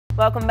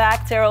Welcome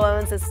back. Terrell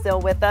Owens is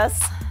still with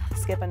us.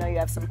 Skip, I know you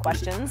have some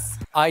questions.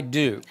 I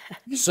do.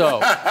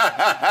 So,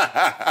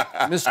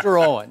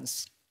 Mr.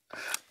 Owens,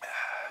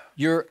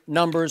 your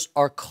numbers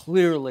are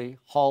clearly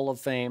Hall of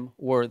Fame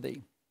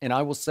worthy. And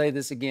I will say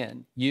this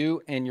again.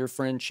 You and your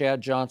friend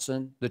Chad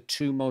Johnson, the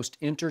two most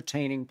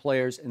entertaining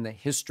players in the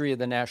history of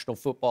the National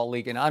Football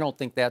League, and I don't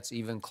think that's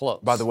even close.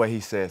 By the way, he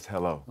says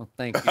hello. Well,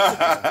 thank you.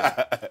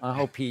 I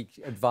hope he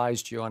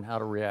advised you on how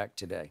to react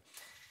today.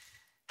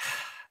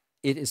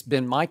 It has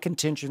been my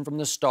contention from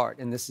the start,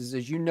 and this is,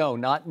 as you know,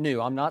 not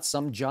new. I'm not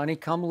some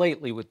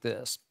Johnny-come-lately with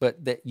this,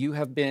 but that you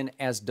have been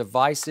as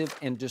divisive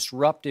and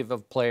disruptive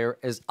of player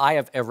as I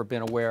have ever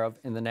been aware of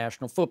in the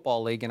National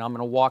Football League, and I'm going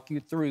to walk you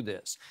through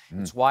this.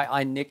 It's why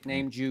I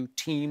nicknamed you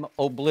Team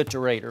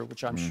Obliterator,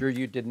 which I'm sure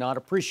you did not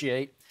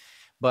appreciate,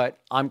 but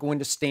I'm going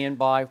to stand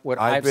by what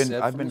I've said from the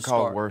start. I've been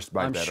called worse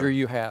by better. I'm sure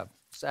you have.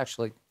 It's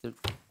actually,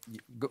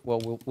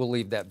 well, we'll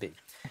leave that be.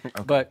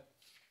 Okay. But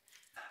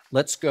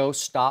let's go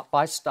stop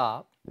by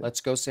stop. Let's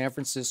go San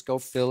Francisco,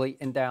 Philly,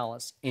 and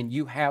Dallas. And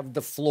you have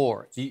the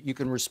floor. You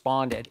can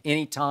respond at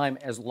any time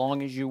as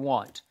long as you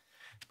want.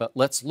 But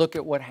let's look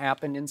at what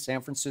happened in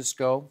San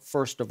Francisco,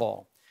 first of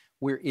all,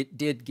 where it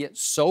did get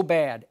so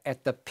bad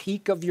at the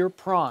peak of your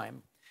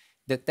prime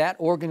that that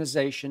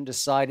organization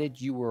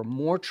decided you were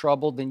more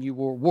trouble than you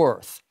were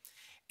worth.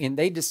 And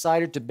they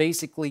decided to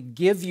basically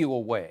give you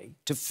away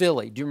to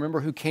Philly. Do you remember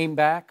who came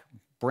back?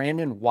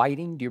 Brandon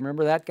Whiting, do you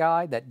remember that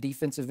guy, that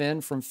defensive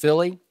end from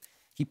Philly?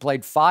 He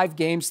played 5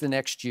 games the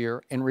next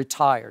year and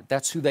retired.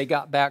 That's who they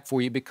got back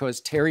for you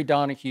because Terry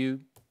Donahue,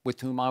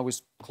 with whom I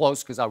was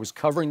close because I was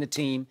covering the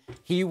team,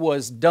 he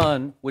was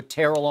done with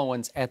Terrell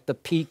Owens at the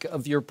peak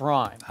of your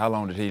prime. How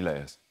long did he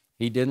last?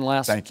 He didn't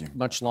last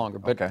much longer.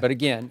 But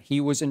again,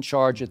 he was in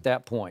charge at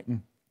that point.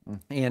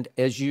 And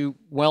as you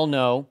well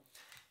know,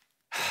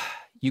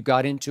 you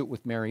got into it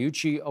with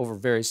Mariucci over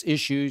various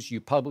issues.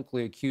 You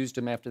publicly accused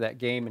him after that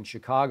game in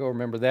Chicago.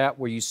 Remember that,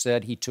 where you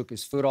said he took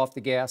his foot off the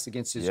gas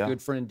against his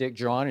good friend Dick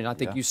John, and I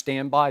think you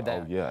stand by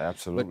that. Oh, yeah,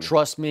 absolutely. But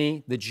trust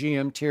me, the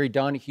GM, Terry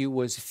Donahue,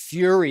 was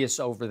furious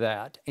over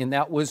that, and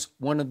that was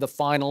one of the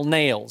final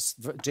nails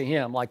to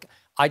him. Like,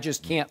 I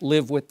just can't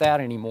live with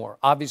that anymore.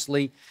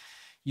 Obviously,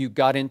 you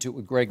got into it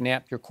with Greg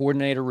Knapp, your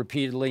coordinator,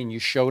 repeatedly, and you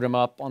showed him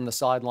up on the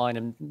sideline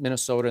in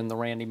Minnesota in the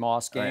Randy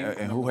Moss game.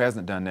 And who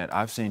hasn't done that?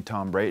 I've seen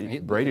Tom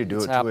Brady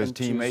do it to his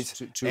teammates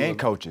and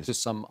coaches. To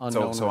some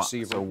unknown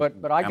receiver.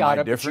 But I got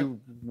it, but you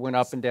went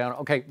up and down.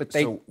 Okay, but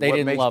they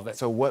didn't love it.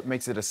 So what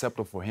makes it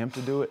acceptable for him to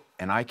do it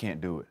and I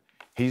can't do it?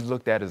 He's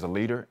looked at as a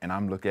leader, and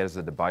I'm looked at as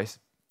a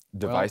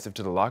divisive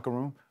to the locker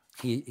room.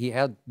 He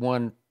had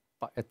one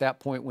at that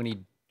point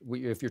when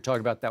if you're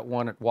talking about that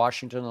one at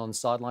Washington on the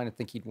sideline, I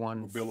think he'd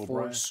won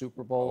 4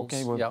 Super Bowls.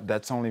 Okay, well,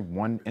 that's only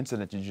one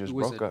incident you just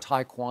broke up. Was it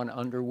Tyquan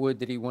Underwood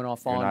that he went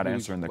off on? You're not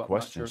answering the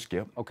question,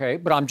 Skip. Okay,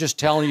 but I'm just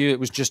telling you it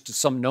was just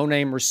some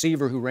no-name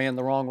receiver who ran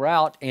the wrong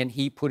route, and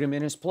he put him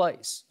in his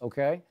place,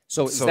 okay?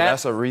 So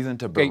that's a reason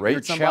to berate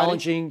you're somebody?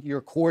 Challenging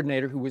your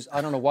coordinator, who was,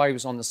 I don't know why he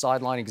was on the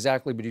sideline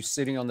exactly, but he was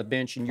sitting on the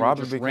bench, and you were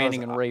just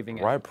ranting and raving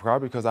at him. Right,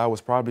 probably because I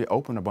was probably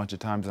open a bunch of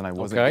times and I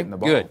wasn't getting the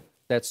ball. Good.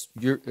 That's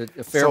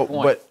a fair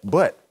point.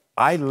 But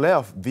I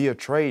left via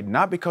trade,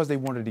 not because they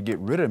wanted to get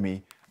rid of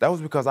me. That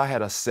was because I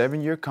had a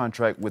 7-year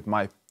contract with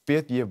my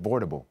 5th-year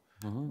voidable.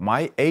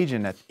 My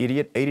agent,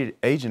 idiot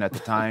agent at the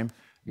time,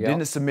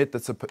 didn't submit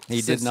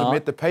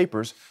the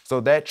papers, so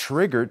that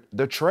triggered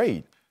the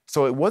trade.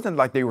 So it wasn't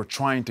like they were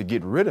trying to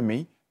get rid of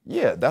me.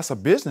 Yeah, that's a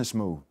business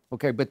move.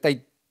 Okay, but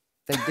they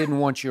didn't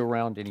want you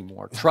around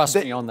anymore. Trust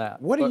me on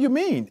that. What do you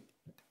mean?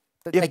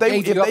 If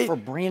they gave you up for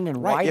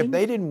Brandon Whiting? If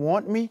they didn't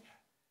want me,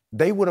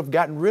 they would have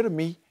gotten rid of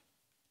me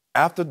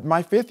after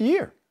my 5th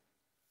year.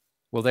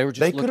 Well, they were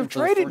just looking for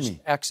the first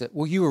exit.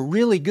 Well, you were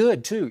really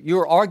good, too. You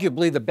were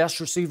arguably the best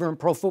receiver in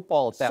pro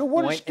football at that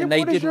point, and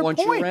they didn't want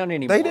you around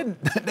anymore. They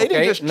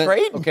didn't just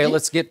trade me. Okay,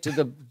 let's get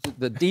to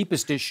the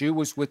deepest issue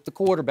was with the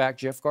quarterback,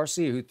 Jeff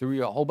Garcia, who threw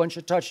you a whole bunch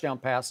of touchdown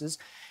passes,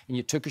 and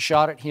you took a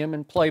shot at him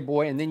in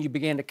Playboy, and then you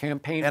began to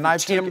campaign for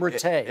Tim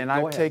Rattay.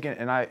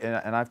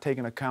 And I've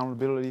taken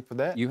accountability for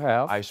that. You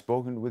have. I've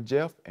spoken with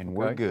Jeff, and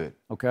we're good.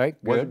 Okay, good.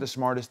 Wasn't the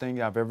smartest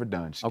thing I've ever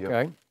done, Skip.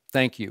 Okay.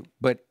 Thank you.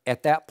 But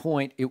at that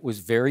point, it was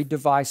very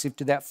divisive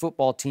to that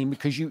football team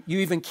because you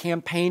even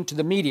campaigned to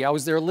the media. I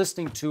was there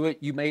listening to it.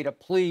 You made a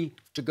plea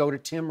to go to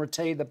Tim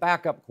Rattay, the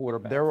backup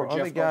quarterback. There were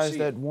other guys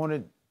that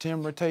wanted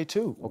Tim Rattay,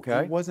 too.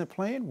 Okay. He wasn't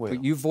playing well.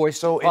 But you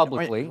voiced it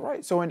publicly.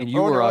 So in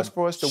order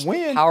for us to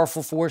win,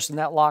 powerful force in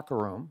that locker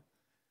room.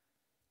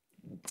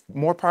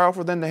 More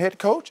powerful than the head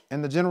coach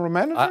and the general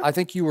manager? I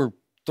think you were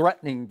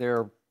threatening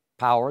their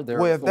power, their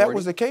authority. If that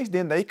was the case,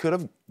 then they could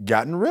have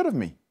gotten rid of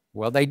me.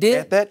 Well, they did.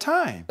 At that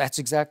time. That's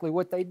exactly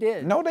what they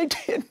did. No, they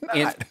did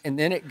not. And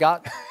then it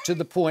got to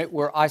the point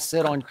where I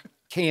said on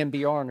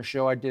KNBR on a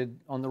show I did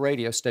on the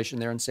radio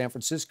station there in San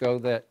Francisco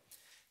that,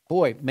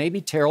 boy,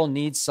 maybe Terrell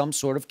needs some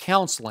sort of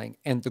counseling.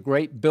 And the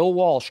great Bill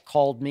Walsh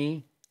called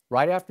me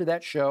right after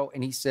that show,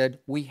 and he said,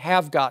 we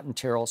have gotten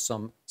Terrell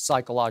some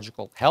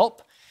psychological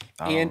help.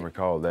 I don't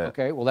recall that.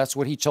 Okay, well, that's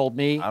what he told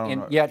me. I don't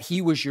know. Yet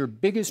he was your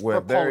biggest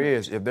Well,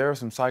 proponent. if there is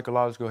some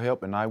psychological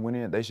help and I went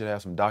in, they should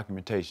have some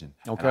documentation.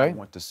 Okay. And I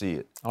want to see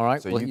it. All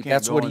right, So well, you can't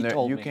that's go what in he there,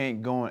 told you me.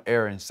 can't go in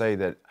air and say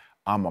that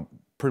I'm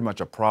pretty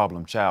much a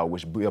problem child,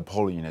 which Bill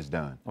Polian has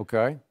done.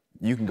 Okay.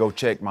 You can go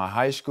check my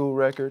high school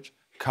records,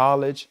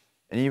 college,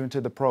 and even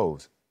to the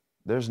pros.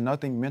 There's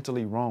nothing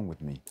mentally wrong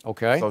with me.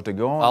 Okay. So to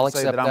go on I'll and say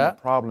accept that I'm that.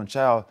 a problem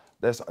child,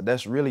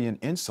 that's really an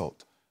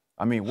insult.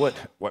 I mean, what?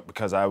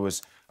 Because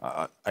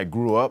I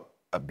grew up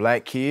a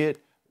black kid,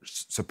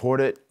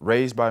 supported,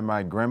 raised by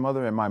my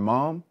grandmother and my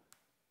mom,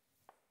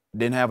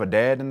 didn't have a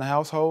dad in the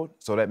household,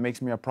 so that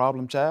makes me a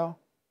problem child?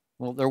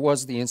 Well, there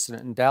was the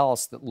incident in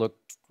Dallas that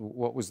looked,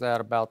 what was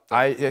that about?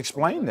 I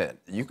explained that.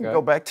 You can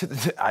go back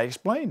to I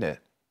explained that.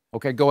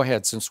 Okay, go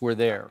ahead since we're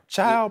there.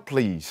 Child,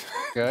 please.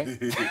 Okay.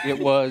 It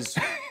was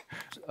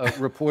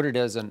reported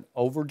as an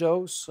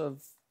overdose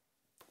of.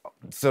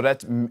 So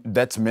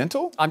that's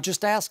mental? I'm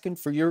just asking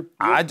for your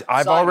I've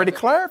side already of it.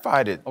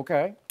 clarified it.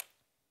 Okay.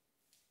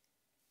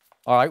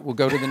 All right, we'll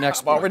go to the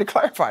next I've already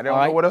clarified it. I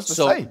don't know what else to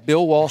say.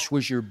 Bill Walsh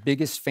was your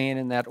biggest fan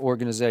in that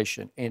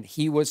organization, and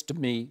he was, to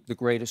me, the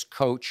greatest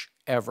coach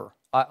ever.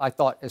 I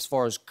thought as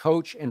far as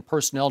coach and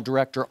personnel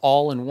director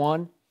all in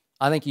one,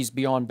 I think he's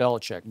beyond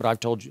Belichick, but I've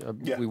told you,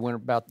 we went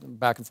about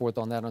back and forth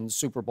on that on the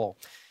Super Bowl.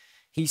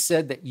 He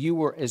said that you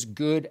were as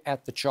good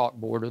at the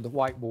chalkboard or the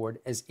whiteboard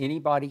as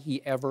anybody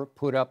he ever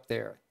put up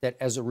there, that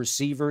as a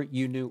receiver,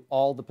 you knew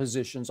all the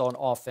positions on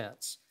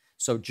offense.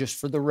 So just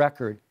for the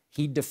record,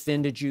 he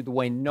defended you the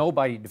way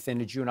nobody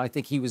defended you, and I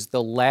think he was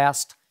the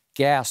last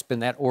gasp in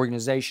that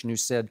organization who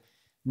said,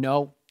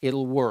 no,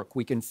 it'll work.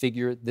 We can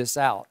figure this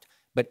out.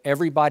 But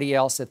everybody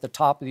else at the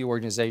top of the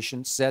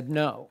organization said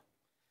no.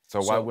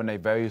 So why wouldn't they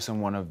value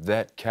someone of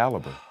that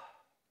caliber?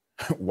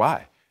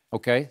 Why?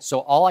 Okay, so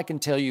all I can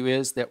tell you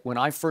is that when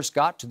I first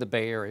got to the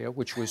Bay Area,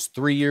 which was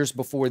 3 years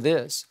before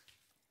this,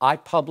 I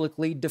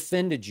publicly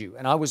defended you.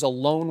 And I was a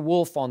lone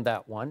wolf on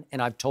that one.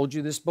 And I've told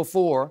you this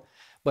before,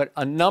 but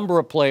a number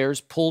of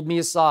players pulled me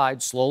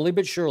aside, slowly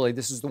but surely.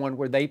 This is the one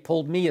where they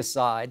pulled me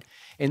aside,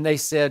 and they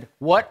said,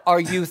 what are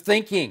you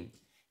thinking?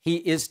 He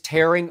is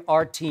tearing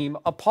our team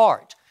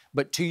apart.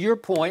 But to your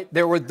point,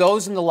 there were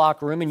those in the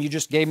locker room, and you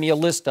just gave me a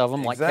list of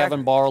them, like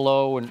Kevin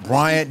Barlow and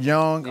Bryant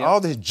Young, all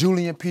this,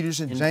 Julian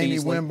Peterson, and Jamie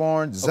Beasley.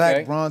 Winborn,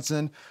 Zach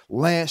Bronson,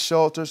 Lance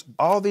Schulters,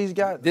 all these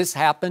guys. This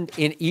happened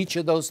in each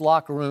of those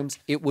locker rooms.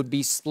 It would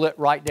be split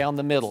right down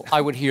the middle.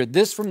 I would hear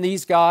this from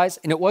these guys,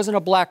 and it wasn't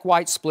a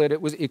black-white split.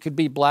 It could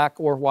be black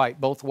or white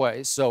both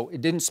ways. So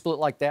it didn't split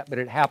like that, but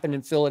it happened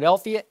in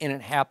Philadelphia and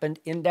it happened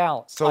in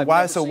Dallas. So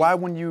why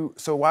wouldn't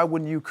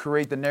you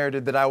create the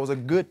narrative that I was a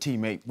good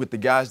teammate with the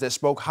guys that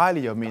spoke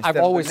highly of me? I've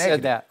always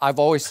said that. I've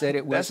always said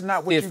it was That's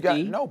not what 50, you got.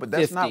 No, but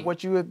that's 50. not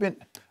what you have been.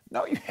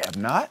 No, you have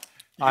not.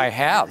 I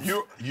have.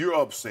 You're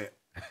upset.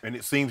 And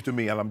it seems to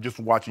me, and I'm just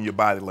watching your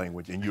body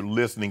language, and you're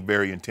listening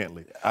very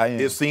intently. I am.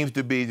 It seems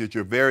to be that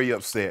you're very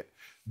upset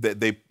that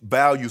they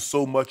value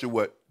so much of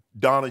what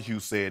Donahue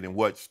said and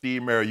what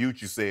Steve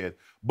Mariucci said,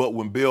 but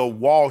when Bill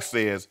Walsh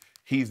says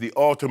he's the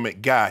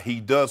ultimate guy, he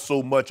does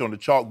so much on the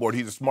chalkboard,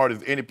 he's as smart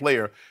as any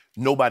player,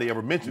 nobody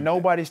ever mentioned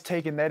Nobody's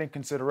taking that in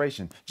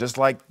consideration. Just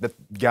like the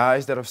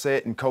guys that have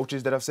said and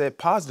coaches that have said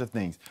positive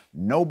things.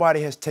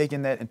 Nobody has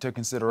taken that into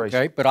consideration.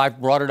 Okay, but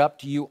I've brought it up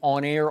to you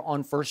on air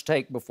on First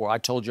Take before. I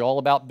told you all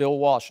about Bill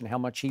Walsh and how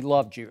much he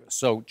loved you.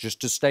 So just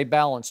to stay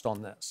balanced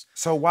on this.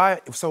 So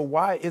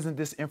why isn't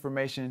this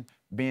information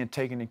being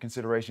taken in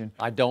consideration?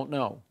 I don't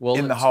know. Well,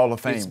 in the Hall of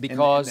Fame, it's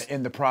because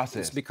in the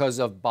process. It's because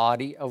of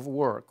body of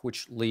work,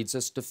 which leads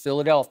us to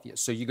Philadelphia.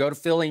 So you go to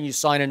Philly and you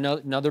sign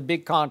another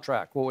big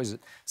contract. What was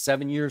it?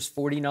 7 years,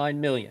 $49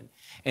 million.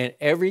 And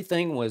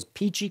everything was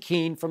peachy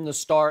keen from the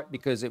start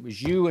because it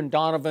was you and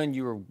Donovan.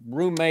 You were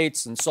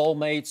roommates and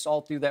soulmates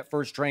all through that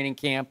first training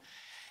camp.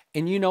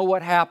 And you know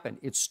what happened?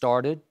 It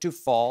started to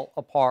fall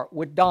apart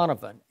with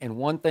Donovan. And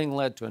one thing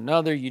led to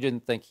another. You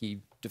didn't think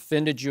he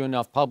defended you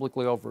enough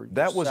publicly over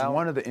that was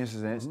one of the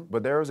incidents,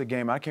 but there was a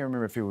game, I can't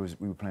remember if it was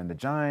we were playing the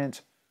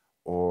Giants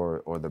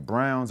or the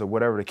Browns or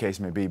whatever the case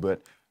may be,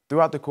 but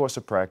throughout the course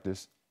of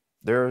practice,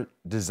 there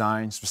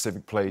designed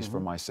specific plays for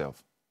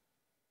myself.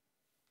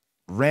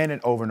 Ran it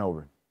over and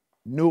over.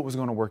 Knew it was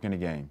going to work in the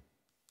game.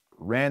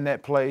 Ran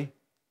that play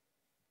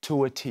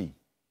to a T.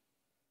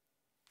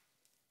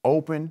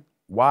 Open,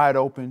 wide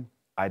open,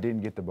 I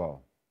didn't get the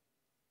ball.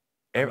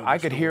 I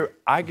could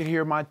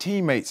hear my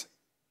teammates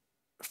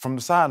from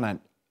the sideline,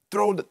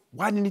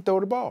 why didn't he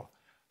throw the ball?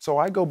 So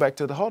I go back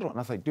to the huddle, and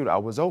I was like, dude, I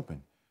was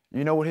open.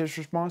 You know what his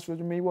response to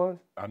me was?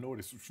 I know what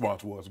his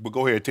response was, but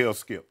go ahead, tell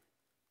Skip.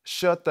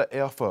 Shut the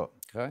F up.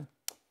 Okay.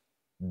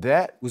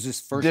 That was his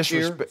first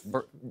year?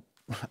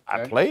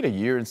 I played a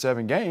year and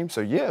 7 games,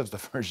 so yeah, it was the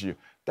first year.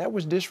 That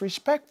was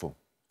disrespectful.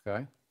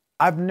 Okay.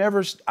 I've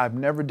never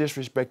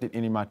disrespected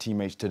any of my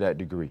teammates to that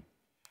degree.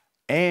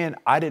 And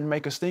I didn't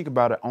make a stink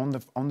about it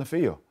on the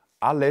field.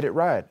 I let it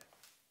ride.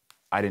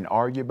 I didn't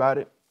argue about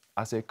it.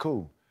 I said,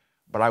 cool.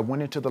 But I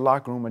went into the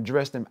locker room,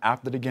 addressed them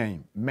after the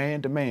game,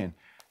 man to man.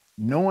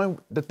 knowing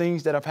the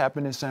things that have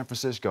happened in San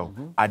Francisco,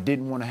 I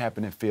didn't want to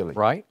happen in Philly.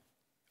 Right.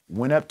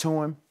 Went up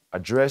to him,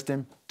 addressed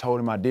him, told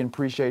him I didn't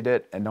appreciate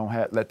that and don't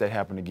let that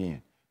happen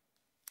again.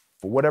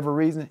 For whatever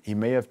reason, he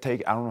may have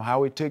taken, I don't know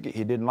how he took it,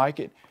 he didn't like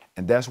it,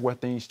 and that's where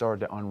things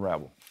started to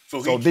unravel.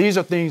 So these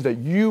are things that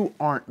you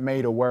aren't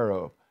made aware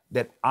of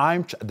that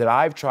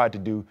I've tried to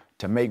do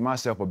to make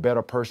myself a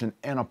better person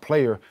and a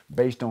player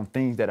based on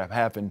things that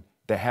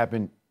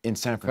happened in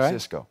San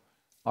Francisco.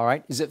 All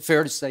right. Is it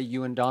fair to say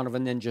you and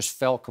Donovan then just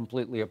fell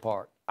completely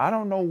apart? I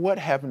don't know what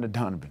happened to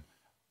Donovan.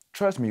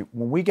 Trust me,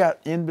 when we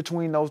got in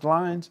between those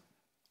lines,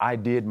 I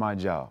did my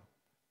job.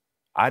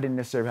 I didn't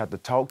necessarily have to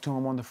talk to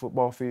him on the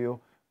football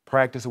field,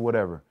 practice or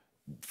whatever.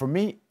 For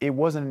me, it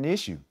wasn't an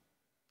issue.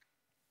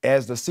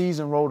 As the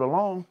season rolled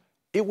along,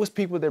 it was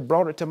people that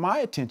brought it to my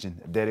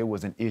attention that it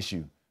was an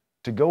issue.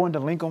 To go into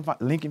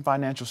Lincoln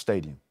Financial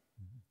Stadium,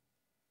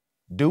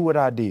 do what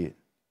I did,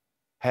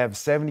 have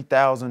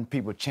 70,000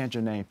 people chant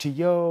your name,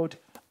 T.O.,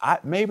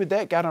 maybe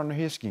that got under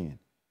his skin.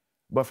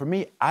 But for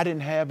me, I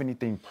didn't have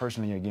anything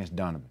personally against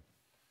Donovan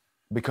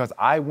because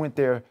I went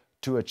there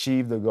to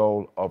achieve the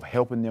goal of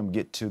helping them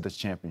get to the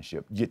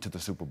championship, get to the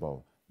Super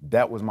Bowl.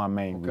 That was my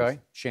main reason.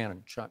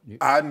 Shannon.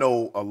 I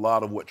know a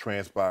lot of what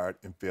transpired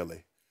in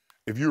Philly.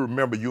 If you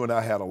remember, you and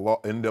I had a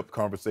in-depth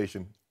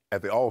conversation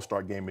at the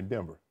All-Star game in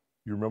Denver.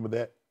 You remember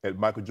that? At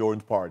Michael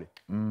Jordan's party.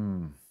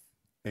 And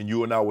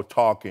you and I were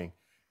talking,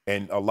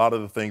 and a lot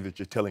of the things that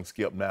you're telling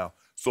Skip now.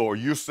 So are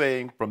you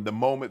saying from the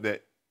moment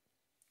that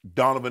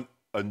Donovan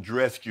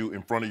addressed you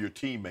in front of your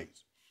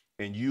teammates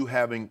and you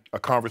having a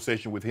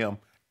conversation with him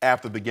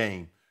after the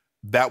game,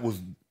 that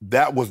was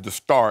the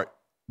start,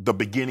 the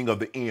beginning of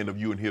the end of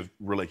you and his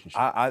relationship?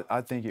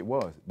 I think it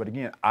was. But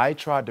again, I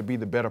tried to be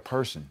the better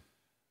person.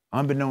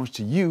 Unbeknownst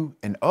to you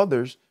and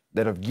others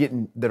that are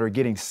getting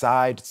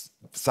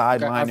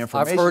sideline information.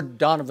 I've heard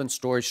Donovan's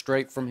story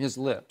straight from his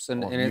lips,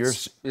 and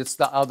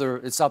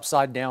it's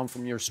upside down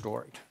from your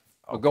story.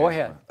 Okay. Go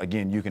ahead.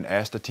 Again, you can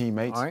ask the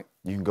teammates. All right.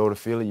 You can go to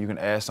Philly. You can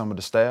ask some of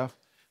the staff.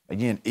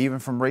 Again, even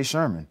from Ray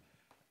Sherman,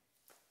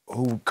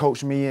 who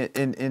coached me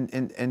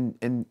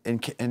in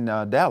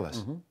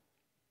Dallas.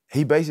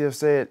 He basically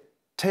said,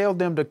 "Tell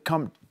them to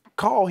come,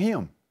 call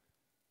him,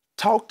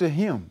 talk to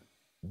him.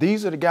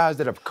 These are the guys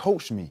that have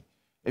coached me.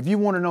 If you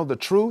want to know the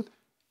truth,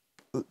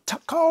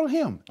 call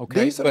him.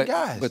 Okay, these are the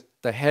guys." But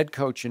the head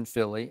coach in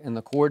Philly and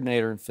the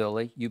coordinator in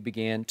Philly, you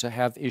began to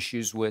have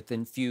issues with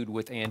and feud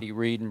with Andy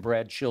Reid and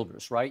Brad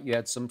Childress, right? You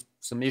had some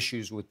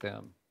issues with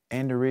them.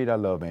 Andy Reid, I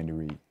love Andy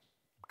Reid.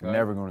 Okay.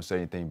 Never going to say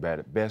anything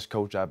bad. Best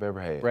coach I've ever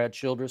had. Brad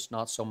Childress,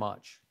 not so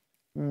much.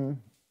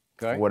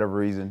 Okay. For whatever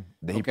reason,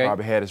 he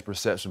probably had his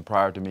perception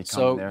prior to me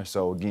coming there.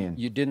 So again,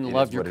 you didn't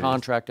love your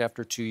contract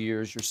after 2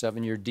 years, your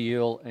 7-year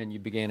deal, and you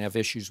began to have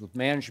issues with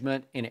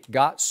management. And it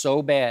got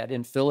so bad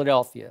in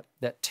Philadelphia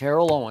that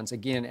Terrell Owens,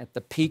 again at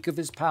the peak of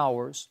his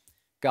powers,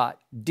 got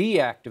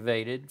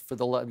deactivated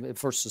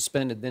first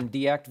suspended, then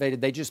deactivated.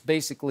 They just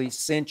basically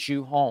sent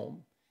you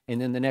home, and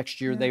then the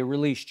next year they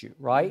released you.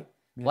 Right?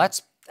 Yeah. Well,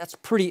 that's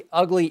pretty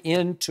ugly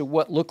end to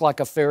what looked like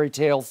a fairy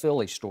tale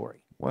Philly story.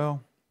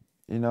 Well,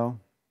 you know,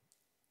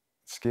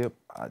 Skip,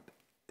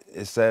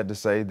 it's sad to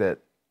say that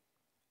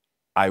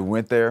I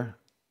went there,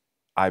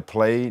 I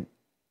played,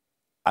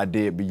 I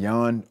did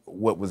beyond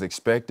what was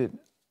expected.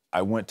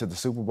 I went to the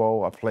Super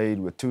Bowl, I played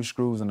with 2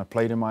 screws and a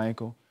plate in my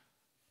ankle,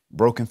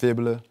 broken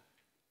fibula,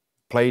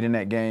 played in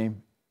that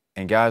game,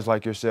 and guys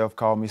like yourself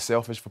called me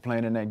selfish for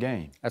playing in that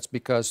game. That's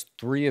because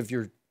 3 of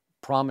your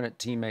prominent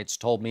teammates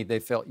told me they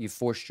felt you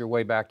forced your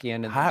way back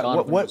in. And how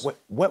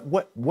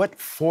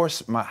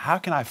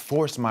can I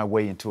force my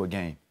way into a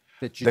game?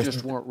 That you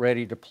just weren't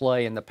ready to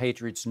play, and the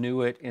Patriots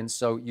knew it, and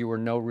so you were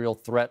no real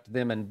threat to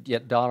them, and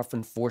yet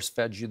Donovan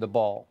force-fed you the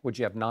ball. Would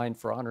you have 9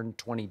 for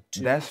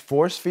 122? That's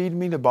force-feeding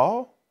me the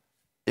ball?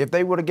 If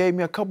they would have gave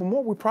me a couple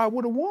more, we probably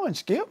would have won,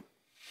 Skip.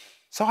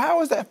 So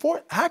how is that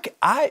force?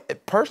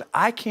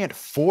 I can't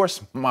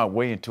force my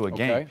way into a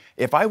game.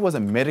 If I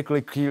wasn't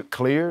medically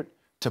cleared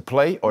to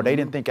play, or they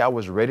didn't think I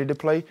was ready to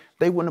play,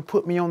 they wouldn't have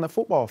put me on the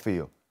football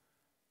field.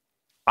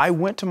 I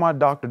went to my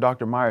doctor,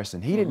 Dr.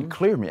 Myerson. He didn't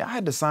clear me. I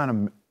had to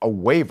sign a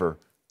waiver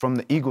from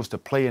the Eagles to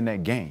play in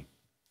that game.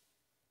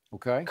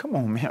 Okay. Come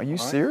on, man. Are you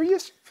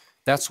serious?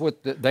 That's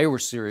what they were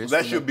serious.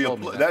 That should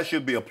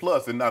be a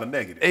plus and not a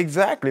negative.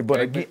 Exactly. But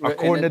again,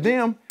 according to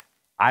them,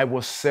 I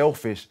was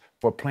selfish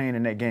for playing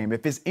in that game.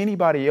 If it's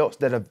anybody else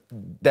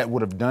that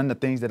would have done the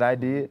things that I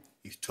did,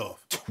 he's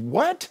tough.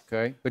 What?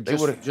 Okay. But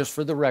just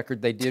for the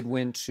record, they did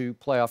win 2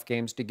 playoff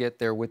games to get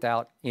there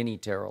without any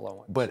Terrell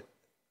Owens. But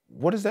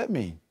what does that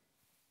mean?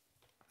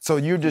 So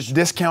you're just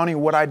discounting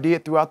what I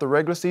did throughout the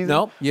regular season?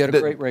 No, you had a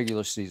great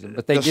regular season,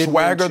 but they did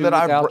swagger win 2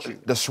 without you.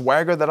 The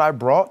swagger that I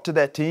brought to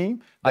that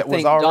team that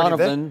was already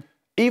Donovan,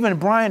 there. Even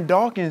Brian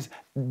Dawkins,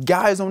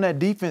 guys on that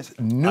defense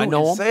knew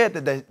and said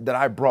that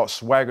I brought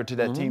swagger to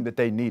that team that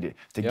they needed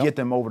to get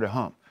them over the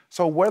hump.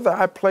 So whether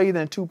I played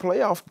in 2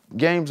 playoff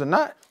games or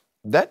not,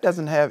 that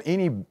doesn't have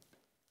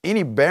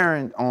any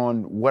bearing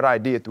on what I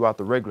did throughout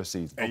the regular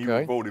season. And you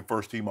were voted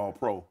first team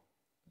All-Pro,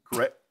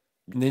 correct?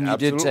 And then you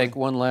did take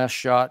one last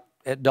shot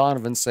at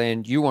Donovan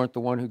saying you weren't the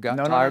one who got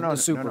tired of the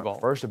Super Bowl.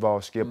 First of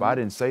all, Skip, I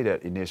didn't say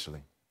that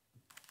initially.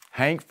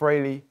 Hank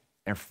Fraley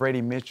and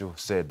Freddie Mitchell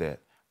said that.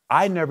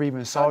 I never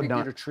even saw How did it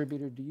get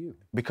attributed to you?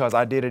 because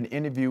I did an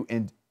interview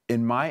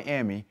in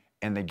Miami,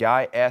 and the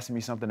guy asked me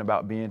something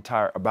about being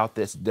tired, about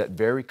that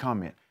very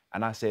comment.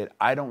 And I said,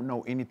 I don't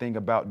know anything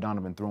about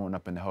Donovan throwing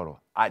up in the huddle.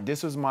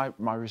 This was my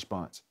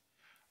response.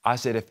 I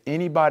said, if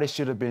anybody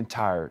should have been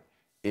tired,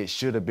 it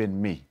should have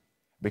been me,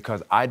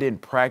 because I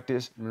didn't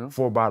practice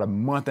for about a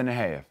month and a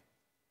half.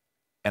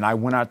 And I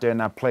went out there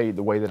and I played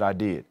the way that I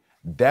did.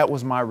 That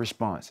was my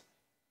response.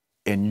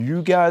 And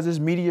you guys'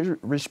 media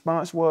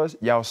response was,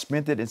 y'all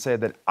spent it and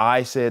said that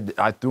I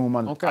threw him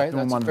under, okay, I threw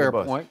him that's under a fair the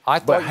bus. point. I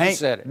thought you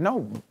said it.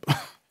 No,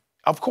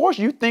 of course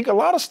you think a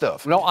lot of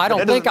stuff. No, I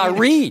don't think I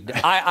read.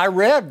 I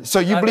read. So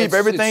you believe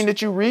everything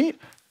that you read?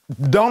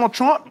 Donald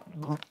Trump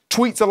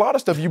tweets a lot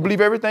of stuff. You believe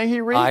everything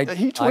he reads?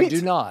 He tweets? I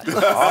do not.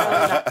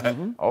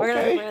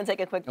 Okay. We're gonna take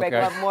a quick break.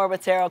 We'll have more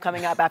with Terrell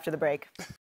coming up after the break.